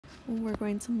We're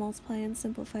going to multiply and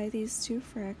simplify these two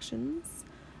fractions.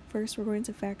 First, we're going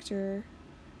to factor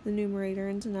the numerator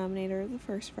and denominator of the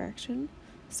first fraction.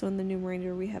 So in the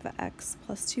numerator, we have x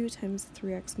plus 2 times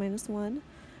 3x minus 1.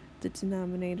 The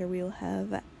denominator, we'll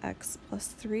have x plus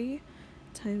 3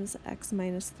 times x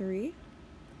minus 3.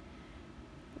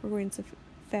 We're going to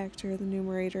factor the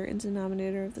numerator and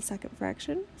denominator of the second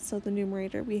fraction. So the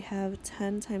numerator, we have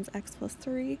 10 times x plus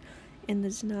 3. In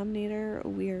the denominator,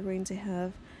 we are going to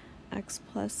have x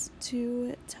plus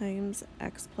 2 times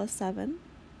x plus 7.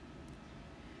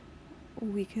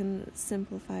 We can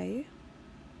simplify.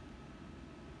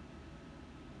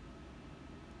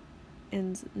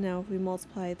 And now if we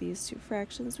multiply these two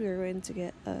fractions, we are going to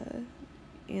get an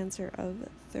answer of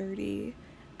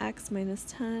 30x minus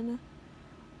 10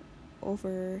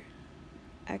 over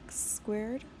x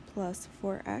squared plus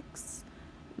 4x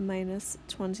minus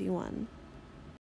 21.